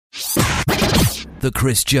The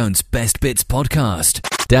Chris Jones Best Bits Podcast.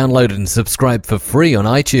 Download and subscribe for free on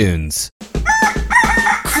iTunes.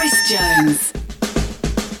 Chris Jones.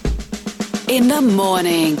 In the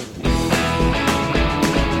morning.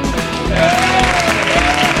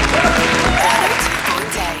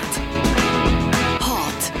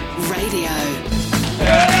 Hot Radio.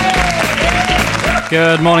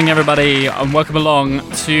 Good morning, everybody, and welcome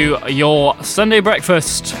along to your Sunday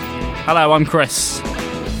breakfast. Hello, I'm Chris.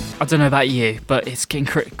 I don't know about you, but it's getting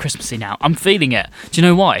Christmassy now. I'm feeling it. Do you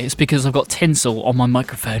know why? It's because I've got tinsel on my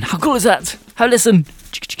microphone. How cool is that? How listen?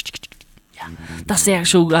 Yeah, that's the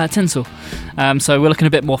actual tinsel. So we're looking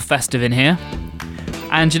a bit more festive in here.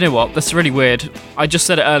 And you know what? That's really weird. I just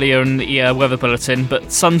said it earlier in the weather bulletin,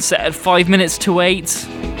 but sunset at 5 minutes to 8.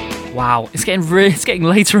 Wow, it's getting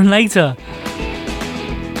later and later.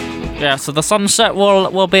 Yeah, so the sunset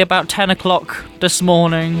will be about 10 o'clock this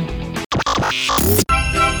morning.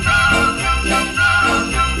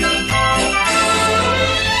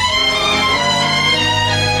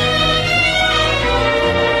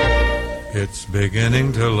 It's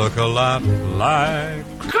beginning to look a lot like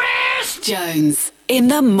Chris Jones. In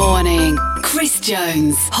the morning. Chris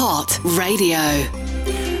Jones. Hot Radio.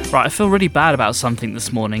 Right, I feel really bad about something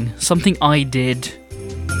this morning. Something I did.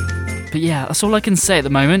 But yeah, that's all I can say at the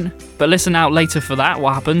moment. But listen out later for that,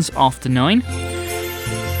 what happens after 9.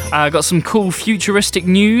 I got some cool futuristic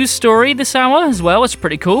news story this hour as well. It's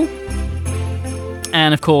pretty cool.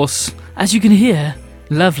 And of course, as you can hear,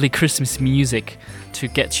 lovely Christmas music to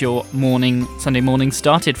get your Sunday morning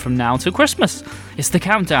started from now till Christmas. It's the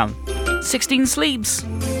countdown. 16 sleeps.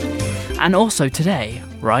 And also today,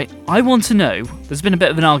 right, I want to know, there's been a bit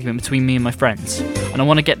of an argument between me and my friends, and I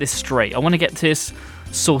want to get this straight. I want to get this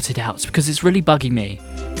sorted out because it's really bugging me.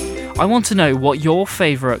 I want to know what your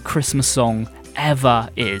favourite Christmas song ever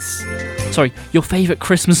is. Sorry, your favourite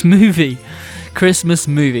Christmas movie. Christmas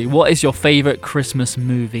movie. What is your favourite Christmas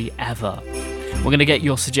movie ever? We're going to get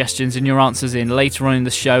your suggestions and your answers in later on in the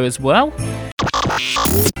show as well.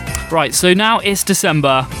 Right, so now it's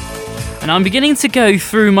December, and I'm beginning to go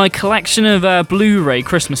through my collection of Blu-ray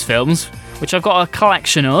Christmas films, which I've got a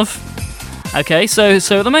collection of. Okay, so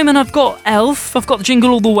at the moment I've got Elf, I've got Jingle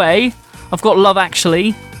All the Way, I've got Love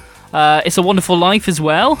Actually, It's a Wonderful Life as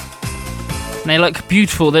well. And they look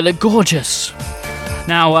beautiful, they look gorgeous.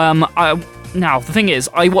 Now, the thing is,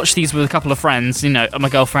 I watched these with a couple of friends, and my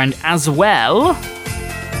girlfriend as well.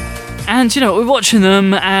 And, we're watching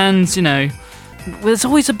them, and, there's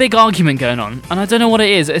always a big argument going on. And I don't know what it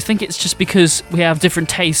is. I think it's just because we have different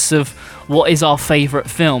tastes of what is our favourite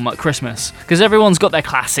film at Christmas. Because everyone's got their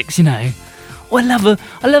classics, Oh, I love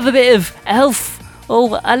a bit of Elf.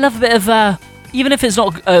 Oh, I love a bit of, even if it's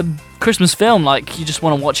not a Christmas film, like, you just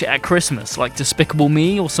want to watch it at Christmas, like Despicable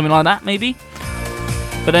Me or something like that, maybe.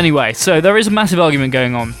 But anyway, so there is a massive argument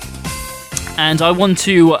going on, and I want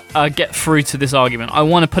to get through to this argument. I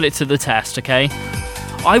want to put it to the test, okay?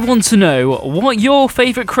 I want to know what your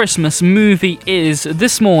favourite Christmas movie is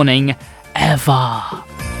this morning ever.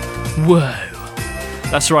 Whoa.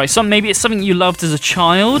 That's right, maybe it's something you loved as a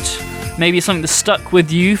child, maybe it's something that stuck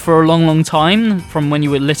with you for a long, long time, from when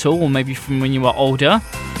you were little, or maybe from when you were older.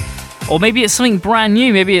 Or maybe it's something brand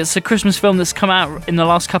new. Maybe it's a Christmas film that's come out in the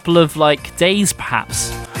last couple of days,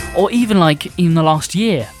 perhaps. Or even the last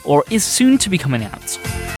year. Or is soon to be coming out.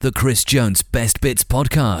 The Chris Jones Best Bits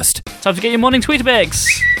Podcast. Time to get your morning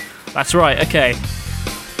Tweetabix. That's right, okay.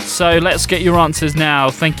 So let's get your answers now.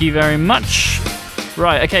 Thank you very much.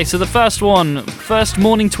 Right, okay, so the first morning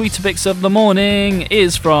Tweetabix of the morning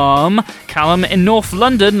is from Callum in North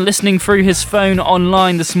London, listening through his phone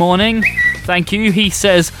online this morning. Thank you. He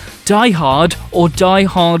says, Die Hard or Die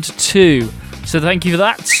Hard 2. So thank you for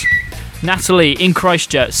that. Natalie in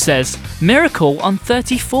Christchurch says, Miracle on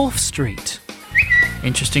 34th Street.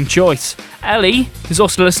 Interesting choice. Ellie, who's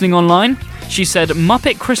also listening online, she said,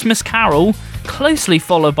 Muppet Christmas Carol, closely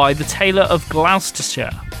followed by The Tailor of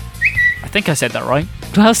Gloucestershire. I think I said that right.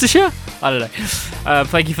 Gloucestershire? I don't know.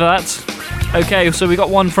 Thank you for that. Okay, so we got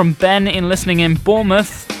one from Ben listening in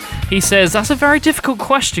Bournemouth. He says, that's a very difficult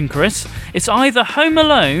question, Chris. It's either Home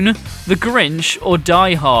Alone, The Grinch, or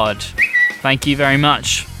Die Hard. Thank you very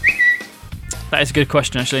much. That is a good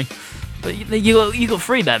question, actually. But you got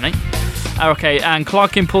 3 there, mate. Okay, and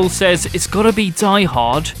Clark in Paul says, it's got to be Die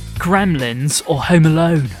Hard, Gremlins, or Home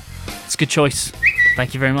Alone. It's a good choice.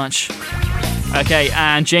 Thank you very much. Okay,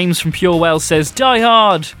 and James from Pure Wales says, Die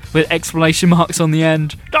Hard, with exclamation marks on the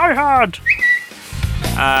end. Die Hard!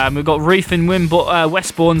 We've got Ruth in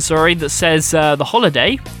Westbourne, that says The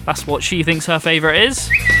Holiday. That's what she thinks her favourite is.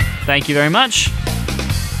 Thank you very much.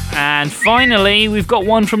 And finally, we've got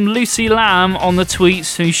one from Lucy Lamb on the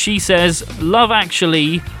tweets, who she says, Love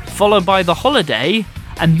Actually, followed by The Holiday,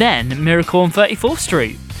 and then Miracle on 34th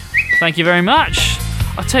Street. Thank you very much.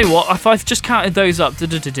 I'll tell you what, if I've just counted those up, it's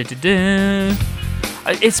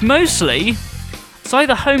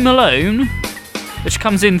either Home Alone, which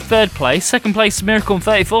comes in third place, second place Miracle on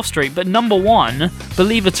 34th Street, but number one,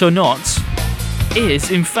 believe it or not,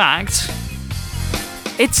 is in fact,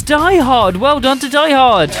 it's Die Hard. Well done to Die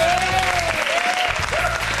Hard.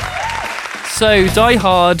 So Die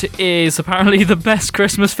Hard is apparently the best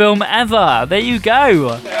Christmas film ever. There you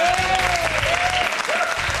go.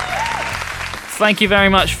 Thank you very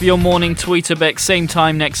much for your morning Tweetabix. Same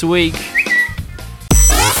time next week.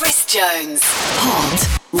 Chris Jones,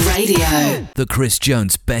 Hot Radio. The Chris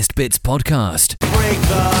Jones Best Bits Podcast.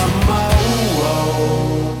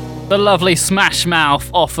 The lovely Smash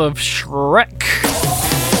Mouth off of Shrek.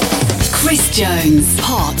 Chris Jones,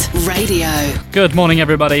 Hot Radio. Good morning,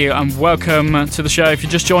 everybody, and welcome to the show. If you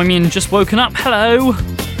just joined me and just woken up, hello.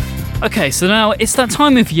 Okay, so now it's that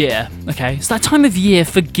time of year. Okay, it's that time of year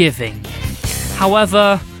for giving.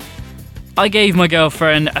 However, I gave my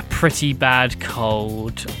girlfriend a pretty bad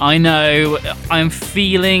cold. I know, I'm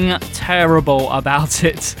feeling terrible about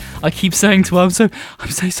it. I keep saying to her, I'm so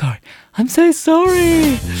sorry. I'm so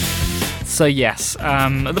sorry. So yes,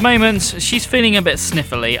 at the moment, she's feeling a bit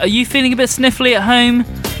sniffly. Are you feeling a bit sniffly at home?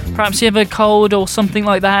 Perhaps you have a cold or something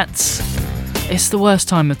like that? It's the worst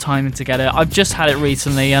time of time to get it. I've just had it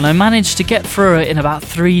recently, and I managed to get through it in about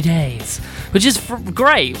 3 days, which is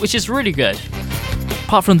great, which is really good.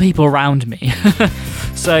 Apart from the people around me.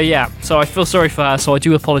 So yeah, so I feel sorry for her, so I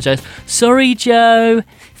do apologise. Sorry, Joe.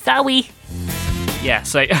 Sorry. Yeah,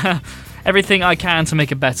 so everything I can to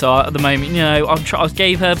make it better at the moment. You know, I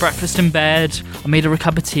gave her breakfast in bed, I made her a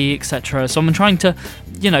cup of tea, etc. So I'm trying to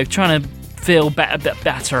feel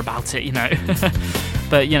better about it, you know.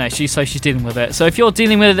 But, you know, she's dealing with it. So if you're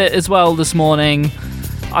dealing with it as well this morning,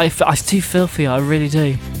 I do feel for you, I really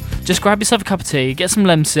do. Just grab yourself a cup of tea, get some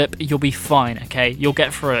Lemsip, you'll be fine, okay? You'll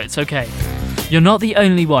get through it, it's okay. You're not the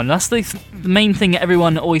only one. That's the main thing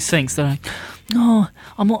everyone always thinks. They're like, no,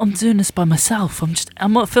 I'm doing this by myself.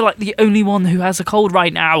 I feel like the only one who has a cold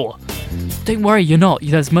right now. Don't worry, you're not.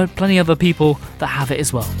 There's plenty of other people that have it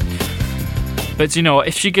as well. But you know what?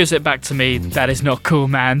 If she gives it back to me, that is not cool,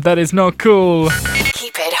 man. That is not cool.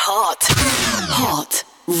 Keep it hot. Hot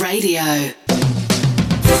Radio.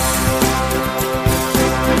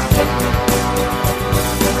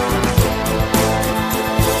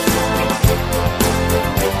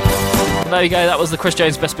 There you go, that was the Chris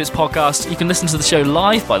Jones Best Bits podcast. You can listen to the show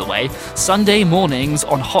live, by the way, Sunday mornings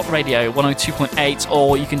on Hot Radio 102.8,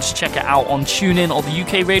 or you can just check it out on TuneIn or the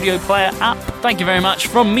UK Radio Player app. Thank you very much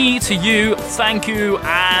from me to you. Thank you,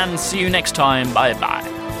 and see you next time. Bye-bye.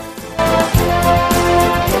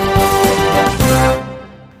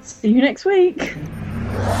 See you next week.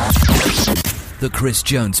 The Chris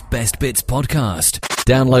Jones Best Bits Podcast.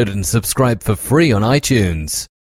 Download and subscribe for free on iTunes.